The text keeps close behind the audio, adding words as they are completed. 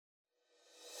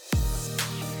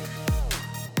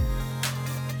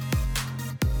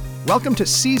Welcome to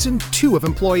Season 2 of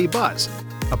Employee Buzz,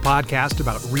 a podcast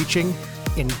about reaching,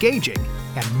 engaging,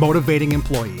 and motivating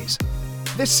employees.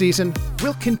 This season,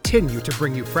 we'll continue to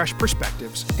bring you fresh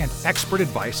perspectives and expert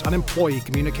advice on employee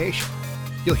communication.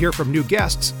 You'll hear from new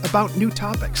guests about new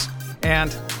topics.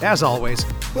 And, as always,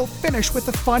 we'll finish with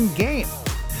a fun game.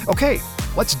 Okay,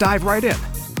 let's dive right in.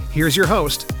 Here's your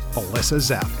host, Alyssa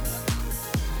Zepp.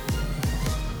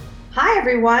 Hi,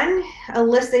 everyone.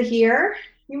 Alyssa here.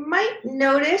 You might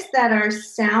notice that our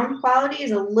sound quality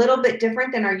is a little bit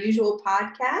different than our usual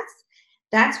podcasts.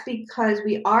 That's because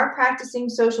we are practicing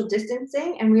social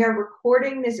distancing and we are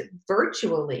recording this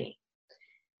virtually.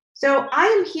 So I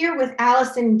am here with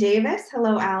Allison Davis.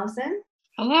 Hello, Allison.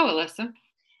 Hello, Alyssa.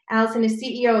 Allison is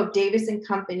CEO of Davis &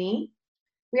 Company.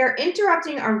 We are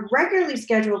interrupting our regularly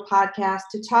scheduled podcast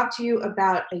to talk to you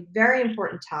about a very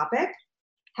important topic: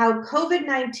 how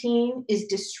COVID-19 is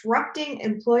disrupting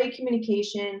employee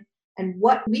communication and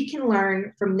what we can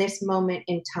learn from this moment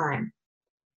in time.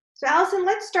 So Allison,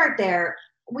 let's start there.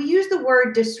 We use the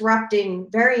word disrupting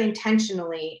very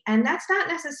intentionally, and that's not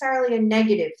necessarily a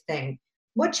negative thing.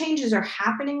 What changes are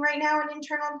happening right now in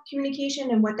internal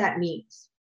communication and what that means?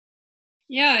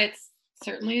 Yeah, it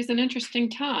certainly is an interesting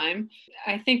time.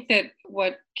 I think that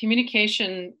what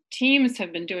communication teams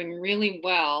have been doing really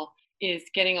well is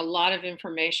getting a lot of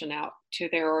information out to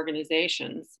their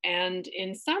organizations. And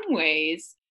in some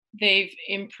ways, they've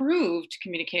improved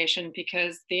communication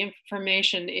because the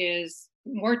information is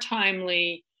more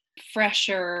timely,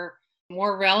 fresher,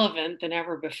 more relevant than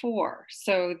ever before.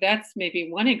 So that's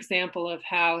maybe one example of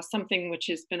how something which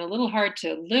has been a little hard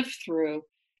to live through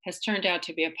has turned out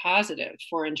to be a positive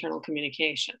for internal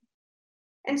communication.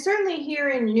 And certainly here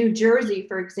in New Jersey,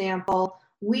 for example,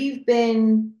 we've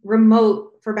been remote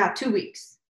for about 2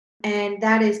 weeks, and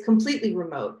that is completely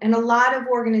remote. And a lot of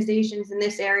organizations in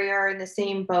this area are in the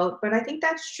same boat, but I think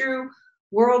that's true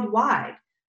worldwide.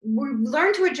 We've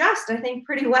learned to adjust, I think,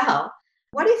 pretty well.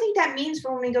 What do you think that means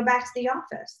for when we go back to the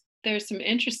office? There's some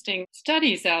interesting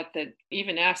studies out that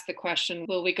even ask the question,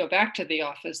 will we go back to the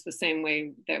office the same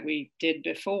way that we did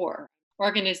before?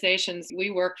 Organizations, we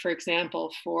work, for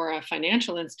example, for a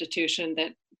financial institution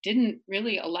that didn't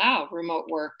really allow remote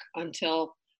work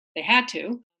until they had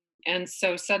to. And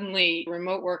so suddenly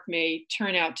remote work may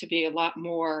turn out to be a lot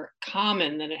more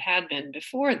common than it had been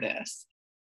before this.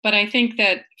 But I think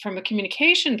that from a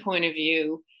communication point of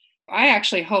view, I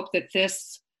actually hope that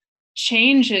this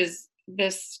changes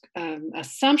this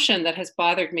assumption that has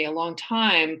bothered me a long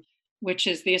time, which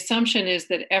is the assumption is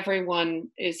that everyone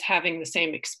is having the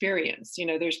same experience. You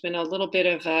know, there's been a little bit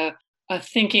of a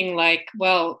thinking like,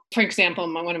 well, for example,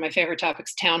 one of my favorite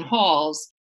topics, town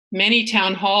halls. Many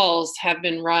town halls have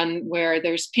been run where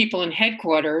there's people in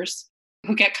headquarters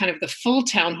who get kind of the full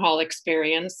town hall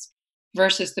experience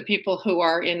versus the people who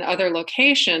are in other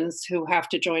locations who have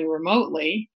to join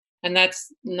remotely. And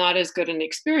that's not as good an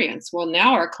experience. Well,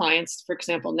 now our clients, for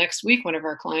example, next week, one of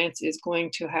our clients is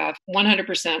going to have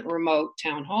 100% remote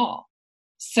town hall.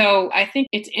 So I think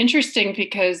it's interesting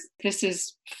because this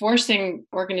is forcing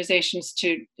organizations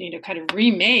to, kind of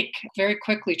remake, very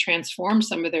quickly transform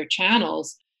some of their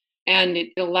channels. And it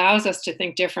allows us to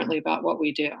think differently about what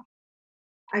we do.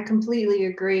 I completely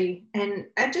agree. And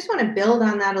I just want to build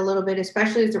on that a little bit,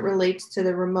 especially as it relates to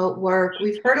the remote work.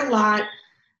 We've heard a lot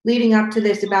leading up to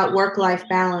this about work-life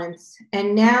balance.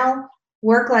 And now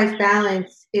work-life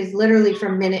balance is literally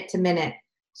from minute to minute.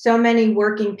 So many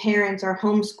working parents are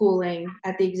homeschooling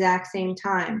at the exact same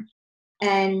time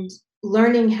and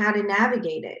learning how to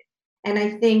navigate it. And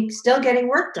I think still getting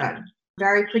work done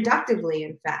very productively,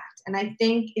 in fact. And I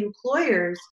think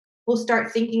employers will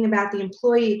start thinking about the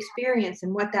employee experience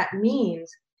and what that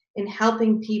means in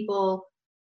helping people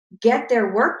get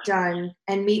their work done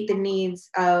and meet the needs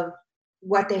of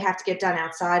what they have to get done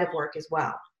outside of work as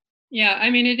well. Yeah, I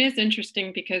mean, it is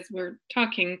interesting because we're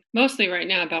talking mostly right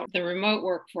now about the remote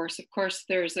workforce. Of course,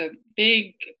 there's a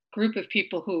big group of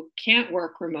people who can't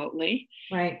work remotely.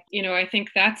 Right. I think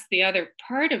that's the other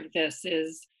part of this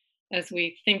is, as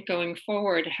we think going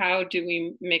forward, how do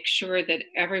we make sure that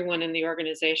everyone in the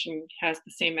organization has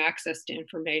the same access to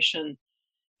information,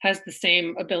 has the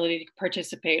same ability to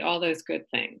participate, all those good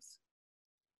things?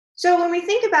 So when we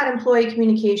think about employee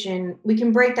communication, we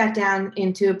can break that down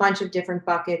into a bunch of different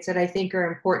buckets that I think are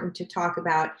important to talk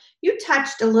about. You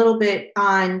touched a little bit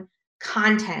on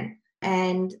content,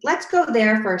 and let's go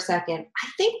there for a second. I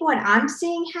think what I'm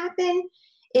seeing happen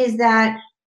is that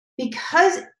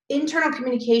because internal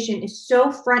communication is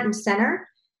so front and center,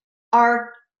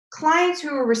 our clients who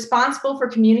are responsible for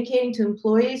communicating to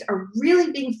employees are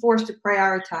really being forced to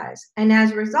prioritize. And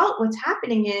as a result, what's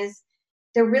happening is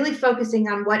they're really focusing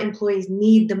on what employees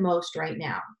need the most right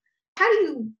now. How do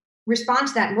you respond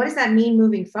to that? And what does that mean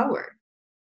moving forward?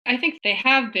 I think they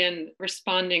have been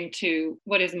responding to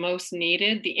what is most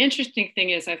needed. The interesting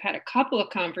thing is, I've had a couple of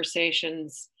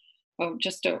conversations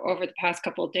just over the past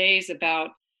couple of days about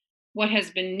what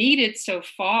has been needed so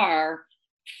far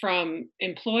from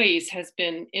employees has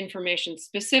been information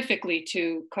specifically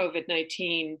to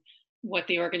COVID-19, what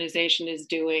the organization is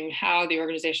doing, how the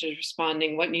organization is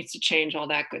responding, what needs to change, all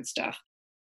that good stuff.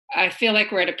 I feel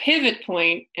like we're at a pivot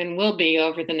point and will be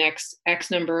over the next X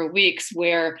number of weeks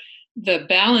where the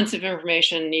balance of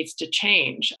information needs to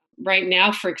change. Right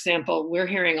now, for example, we're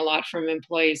hearing a lot from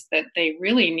employees that they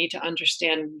really need to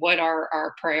understand what are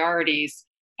our priorities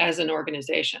as an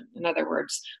organization. In other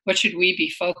words, what should we be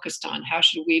focused on? How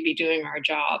should we be doing our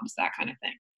jobs? That kind of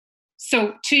thing.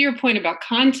 So to your point about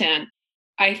content,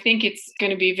 I think it's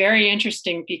going to be very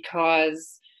interesting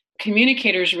because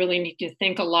communicators really need to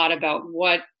think a lot about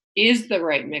what is the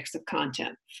right mix of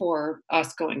content for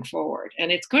us going forward.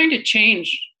 And it's going to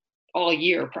change all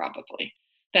year, probably,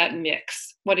 that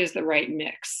mix. What is the right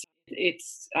mix?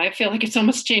 I feel like it's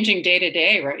almost changing day to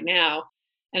day right now,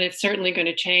 and it's certainly going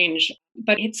to change.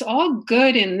 But it's all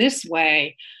good in this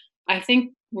way. I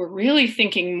think we're really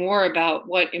thinking more about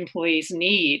what employees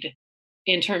need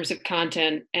in terms of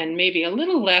content and maybe a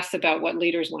little less about what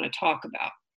leaders want to talk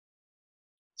about.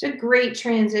 It's a great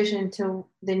transition to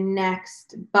the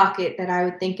next bucket that I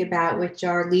would think about, which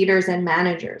are leaders and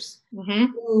managers,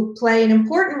 who play an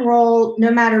important role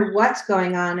no matter what's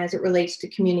going on as it relates to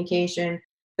communication.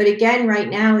 But again, right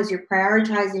now, as you're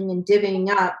prioritizing and divvying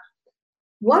up,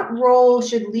 what role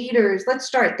should leaders, let's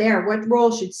start there, what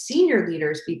role should senior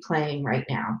leaders be playing right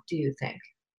now, do you think?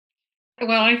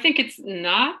 Well, I think it's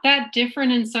not that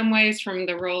different in some ways from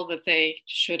the role that they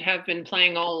should have been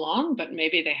playing all along, but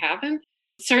maybe they haven't.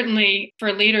 Certainly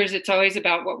for leaders, it's always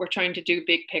about what we're trying to do,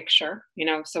 big picture,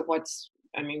 so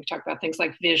we talk about things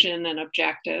like vision and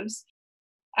objectives.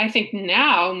 I think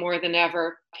now more than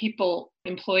ever,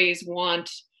 employees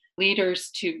want leaders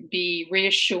to be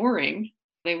reassuring.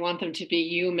 They want them to be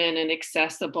human and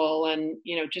accessible and,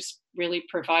 just really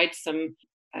provide some,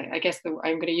 I guess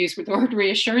I'm going to use the word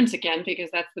reassurance again, because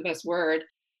that's the best word.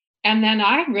 And then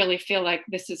I really feel like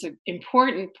this is an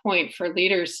important point for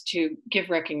leaders to give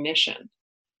recognition.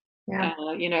 Yeah.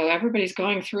 Everybody's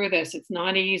going through this. It's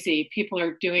not easy. People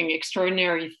are doing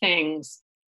extraordinary things.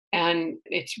 And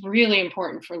it's really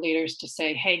important for leaders to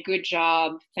say, hey, good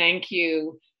job. Thank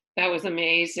you. That was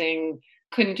amazing.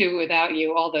 Couldn't do it without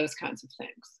you. All those kinds of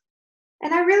things.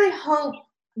 And I really hope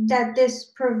that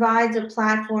this provides a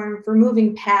platform for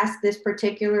moving past this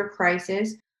particular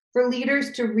crisis for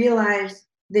leaders to realize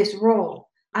this role.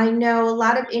 I know a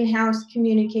lot of in-house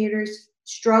communicators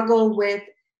struggle with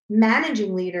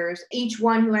managing leaders, each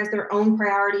one who has their own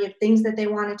priority of things that they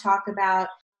want to talk about.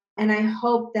 And I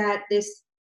hope that this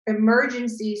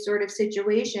emergency sort of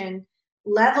situation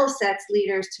level sets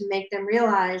leaders to make them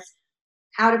realize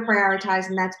how to prioritize,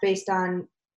 and that's based on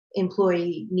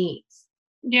employee needs.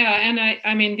 Yeah, and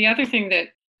I mean, the other thing that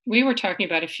we were talking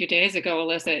about a few days ago,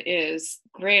 Alyssa, is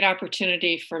great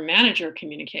opportunity for manager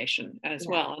communication as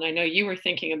well. And I know you were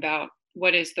thinking about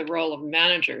what is the role of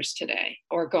managers today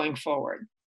or going forward.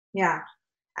 Yeah,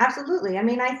 absolutely. I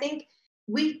mean, I think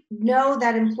we know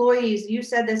that employees, you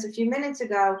said this a few minutes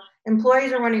ago,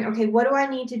 employees are wondering, okay, what do I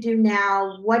need to do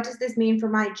now? What does this mean for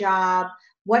my job?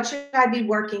 What should I be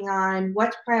working on?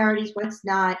 What's priorities? What's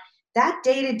not? That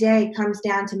day to day comes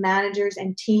down to managers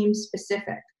and team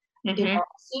specific. A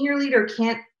senior leader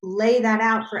can't lay that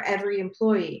out for every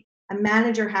employee. A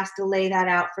manager has to lay that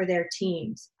out for their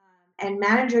teams. And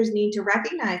managers need to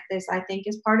recognize this, I think,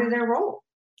 as part of their role.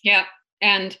 Yeah.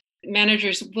 And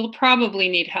managers will probably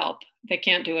need help. They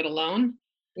can't do it alone.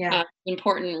 Yeah.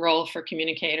 Important role for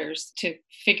communicators to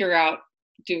figure out,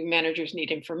 do managers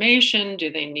need information?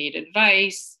 Do they need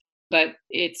advice? But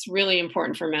it's really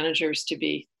important for managers to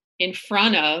be in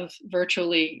front of,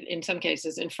 virtually, in some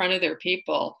cases, in front of their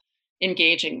people,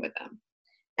 engaging with them.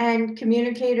 And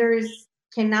communicators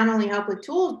can not only help with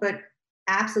tools, but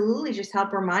absolutely just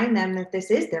help remind them that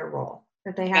this is their role,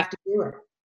 that they have to do it.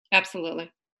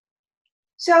 Absolutely.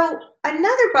 So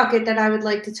another bucket that I would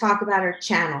like to talk about are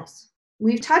channels.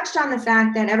 We've touched on the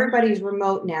fact that everybody's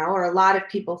remote now, or a lot of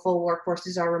people, full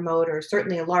workforces are remote, or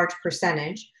certainly a large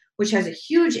percentage, which has a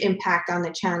huge impact on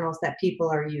the channels that people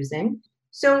are using.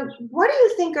 So what do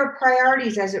you think are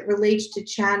priorities as it relates to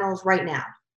channels right now?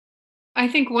 I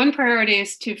think one priority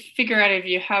is to figure out if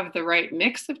you have the right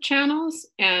mix of channels,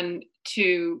 and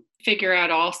to figure out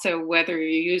also whether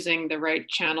you're using the right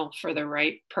channel for the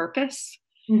right purpose.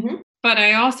 But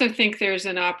I also think there's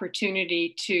an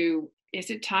opportunity to is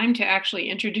it time to actually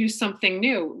introduce something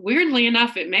new? Weirdly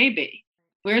enough, it may be.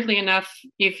 Weirdly enough,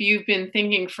 if you've been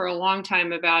thinking for a long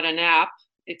time about an app,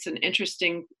 it's an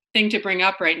interesting thing to bring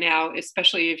up right now,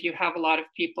 especially if you have a lot of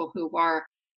people who are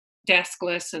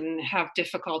deskless and have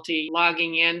difficulty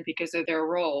logging in because of their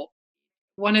role.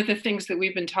 One of the things that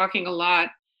we've been talking a lot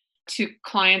to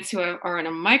clients who are on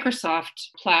a Microsoft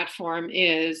platform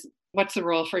is what's the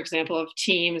role, for example, of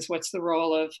Teams? What's the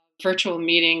role of virtual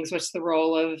meetings? What's the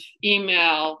role of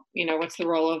email? What's the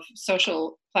role of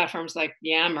social platforms like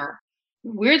Yammer?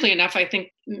 Weirdly enough, I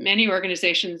think many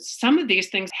organizations, some of these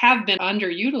things have been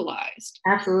underutilized.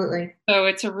 Absolutely. So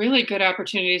it's a really good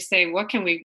opportunity to say, what can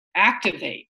we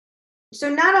activate? So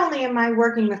not only am I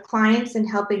working with clients and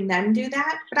helping them do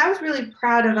that, but I was really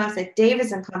proud of us at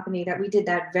Davis and Company that we did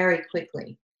that very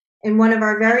quickly. In one of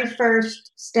our very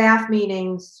first staff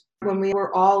meetings, when we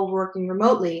were all working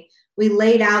remotely, we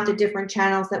laid out the different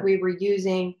channels that we were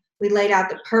using. We laid out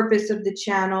the purpose of the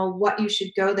channel, what you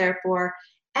should go there for,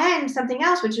 and something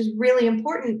else, which is really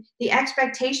important, the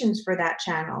expectations for that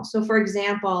channel. So for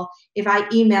example, if I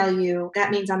email you,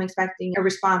 that means I'm expecting a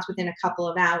response within a couple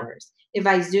of hours. If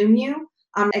I Zoom you,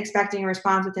 I'm expecting a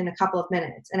response within a couple of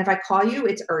minutes. And if I call you,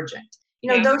 it's urgent.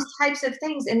 Yeah. Those types of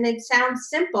things. And it sounds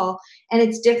simple and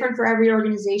it's different for every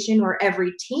organization or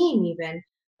every team even.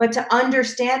 But to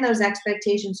understand those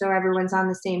expectations so everyone's on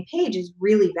the same page is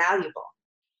really valuable.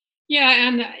 Yeah.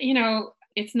 And,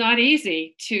 it's not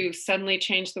easy to suddenly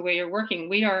change the way you're working.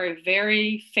 We are a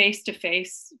very face to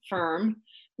face firm.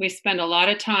 We spend a lot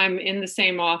of time in the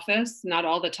same office, not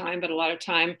all the time, but a lot of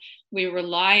time. We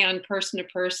rely on person to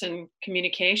person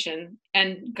communication,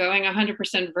 and going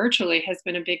 100% virtually has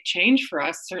been a big change for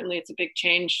us. Certainly, it's a big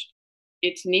change.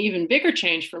 It's an even bigger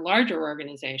change for larger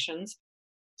organizations.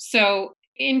 So,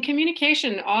 in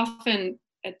communication, often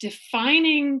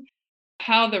defining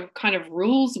how the kind of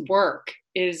rules work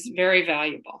is very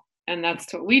valuable. And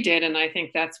that's what we did. And I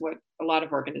think that's what a lot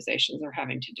of organizations are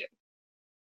having to do.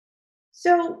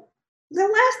 So the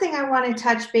last thing I want to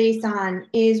touch base on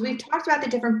is we've talked about the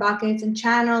different buckets and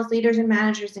channels, leaders and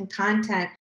managers and content.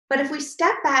 But if we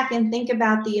step back and think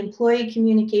about the employee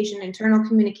communication, internal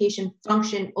communication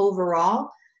function overall,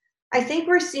 I think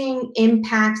we're seeing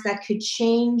impacts that could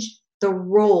change the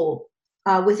role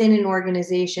within an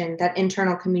organization that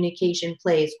internal communication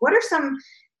plays. What are some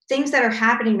things that are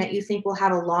happening that you think will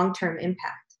have a long-term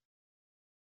impact?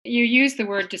 You use the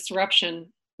word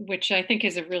disruption, which I think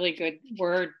is a really good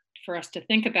word for us to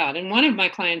think about. And one of my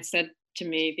clients said to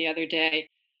me the other day,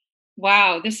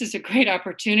 wow, this is a great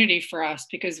opportunity for us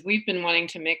because we've been wanting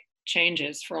to make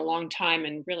changes for a long time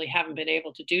and really haven't been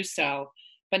able to do so.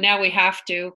 But now we have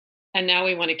to, and now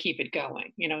we want to keep it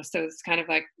going. So it's kind of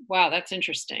like, wow, that's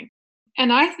interesting.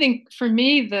 And I think for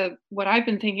me, what I've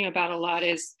been thinking about a lot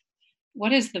is,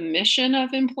 what is the mission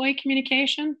of employee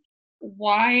communication?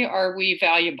 Why are we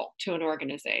valuable to an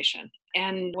organization?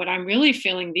 And what I'm really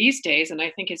feeling these days, and I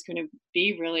think is going to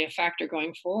be really a factor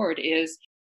going forward, is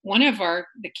one of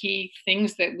the key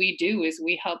things that we do is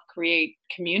we help create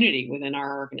community within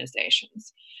our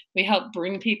organizations. We help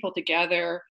bring people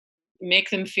together, make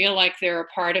them feel like they're a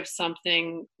part of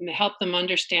something, and help them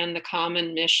understand the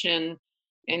common mission,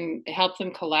 and help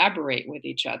them collaborate with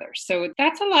each other. So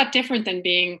that's a lot different than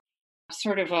being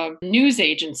sort of a news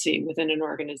agency within an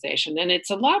organization. And it's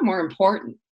a lot more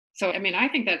important. So, I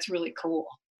think that's really cool.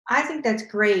 I think that's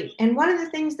great. And one of the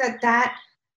things that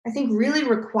I think really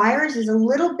requires is a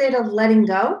little bit of letting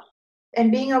go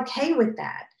and being okay with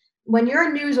that. When you're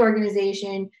a news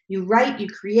organization, you write, you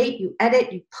create, you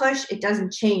edit, you push, it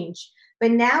doesn't change.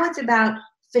 But now it's about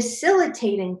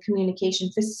facilitating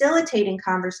communication, facilitating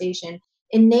conversation,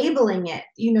 enabling it.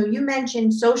 You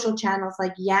mentioned social channels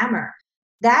like Yammer.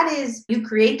 That is, you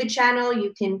create the channel,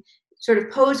 you can sort of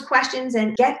pose questions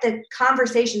and get the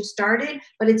conversation started,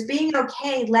 but it's being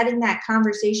okay letting that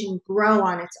conversation grow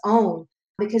on its own,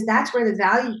 because that's where the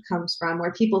value comes from,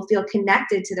 where people feel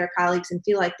connected to their colleagues and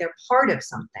feel like they're part of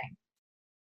something.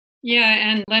 Yeah,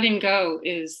 and letting go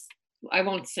is, I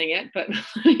won't sing it, but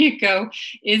letting go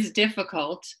is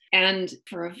difficult. And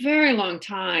for a very long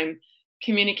time,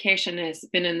 communication has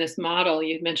been in this model.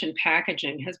 You mentioned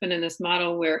packaging, has been in this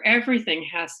model where everything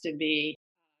has to be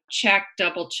checked,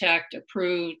 double checked,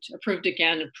 approved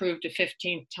again, approved a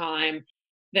 15th time,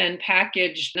 then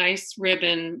packaged, nice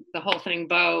ribbon, the whole thing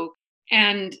bow.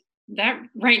 And that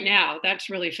right now,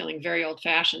 that's really feeling very old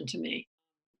fashioned to me.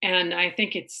 And I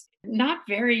think it's not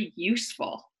very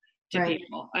useful to Right.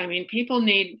 people. People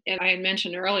need, and I had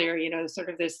mentioned earlier, sort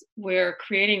of this, we're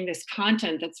creating this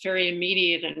content that's very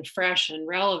immediate and fresh and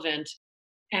relevant.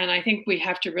 And I think we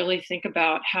have to really think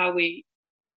about how we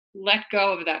let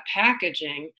go of that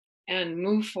packaging and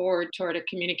move forward toward a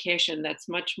communication that's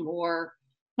much more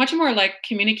like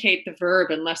communicate the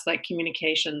verb and less like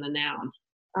communication the noun.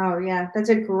 Oh, yeah, that's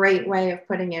a great way of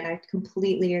putting it. I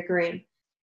completely agree.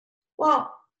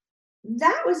 Well,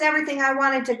 that was everything I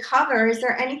wanted to cover. Is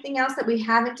there anything else that we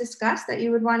haven't discussed that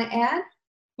you would want to add?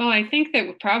 Well, I think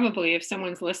that probably if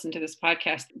someone's listened to this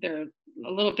podcast, they're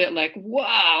a little bit like,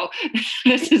 wow,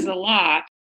 this is a lot.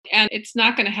 And it's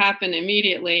not going to happen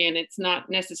immediately, and it's not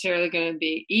necessarily going to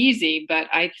be easy, but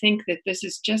I think that this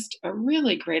is just a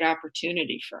really great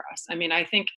opportunity for us. I mean, I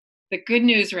think the good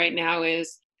news right now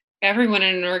is everyone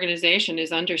in an organization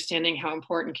is understanding how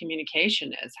important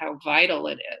communication is, how vital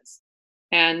it is.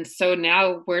 And so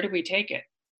now, where do we take it?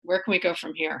 Where can we go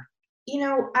from here?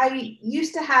 I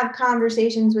used to have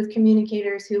conversations with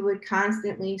communicators who would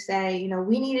constantly say,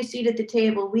 we need a seat at the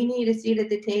table. We need a seat at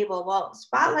the table. Well,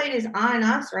 spotlight is on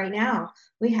us right now.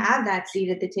 We have that seat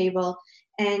at the table,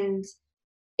 and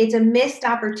it's a missed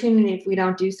opportunity if we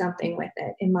don't do something with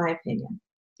it, in my opinion.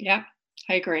 Yeah,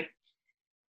 I agree.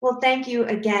 Well, thank you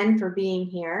again for being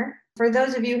here. For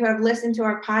those of you who have listened to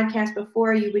our podcast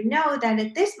before, you would know that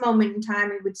at this moment in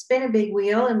time, we would spin a big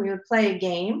wheel and we would play a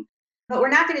game. But we're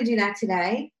not going to do that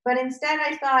today. But instead,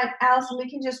 I thought, Allison, we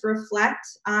can just reflect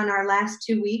on our last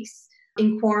 2 weeks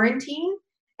in quarantine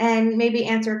and maybe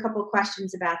answer a couple of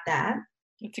questions about that.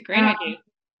 That's a great idea.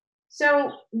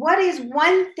 So what is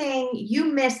one thing you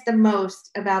miss the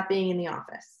most about being in the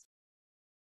office?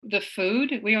 The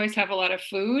food. We always have a lot of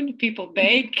food. People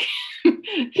bake.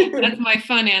 That's my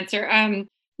fun answer.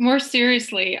 More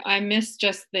seriously, I miss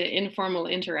just the informal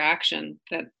interaction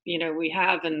that, we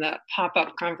have in the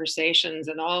pop-up conversations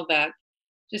and all that,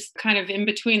 just kind of in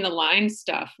between the lines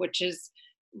stuff, which is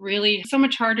really so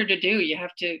much harder to do. You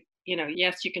have to,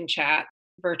 yes, you can chat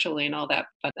virtually and all that,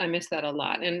 but I miss that a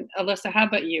lot. And Alyssa, how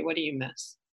about you? What do you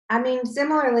miss? I mean,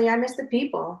 similarly, I miss the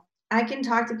people. I can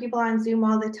talk to people on Zoom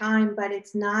all the time, but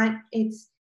it's not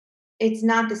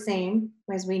the same,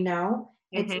 as we know.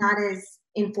 It's not as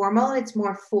informal. It's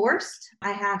more forced.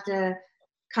 I have to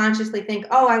consciously think,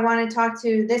 I want to talk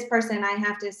to this person. I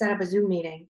have to set up a Zoom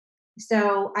meeting.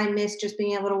 So I miss just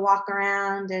being able to walk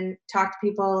around and talk to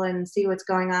people and see what's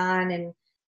going on and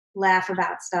laugh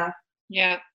about stuff.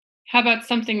 Yeah. How about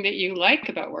something that you like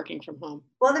about working from home?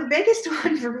 Well, the biggest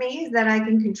one for me is that I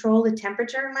can control the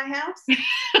temperature in my house.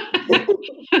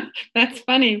 That's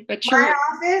funny, but true. My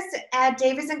office at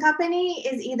Davis & Company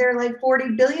is either like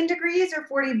 40 billion degrees or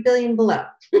 40 billion below.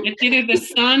 It's either the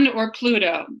sun or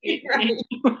Pluto. Right.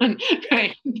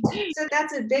 So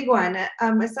that's a big one.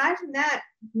 Aside from that,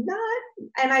 not.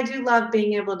 And I do love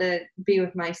being able to be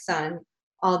with my son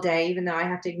all day, even though I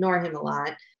have to ignore him a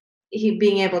lot.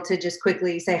 Being able to just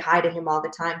quickly say hi to him all the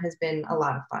time has been a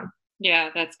lot of fun. Yeah,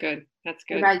 that's good. That's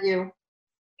good. What about you?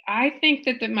 I think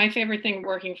that my favorite thing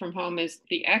working from home is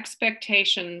the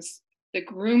expectations, the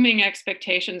grooming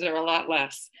expectations are a lot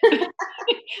less. We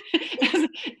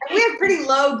have pretty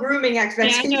low grooming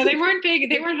expectations. Yeah, no, they weren't big.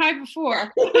 They weren't high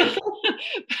before.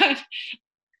 But,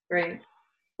 great.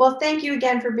 Well, thank you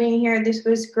again for being here. This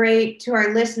was great. To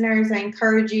our listeners, I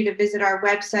encourage you to visit our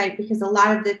website because a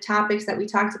lot of the topics that we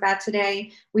talked about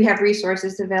today, we have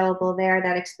resources available there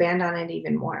that expand on it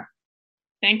even more.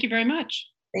 Thank you very much.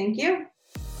 Thank you.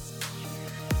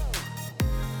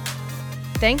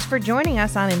 Thanks for joining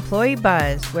us on Employee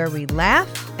Buzz, where we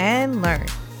laugh and learn.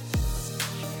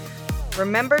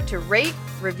 Remember to rate,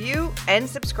 review, and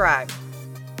subscribe.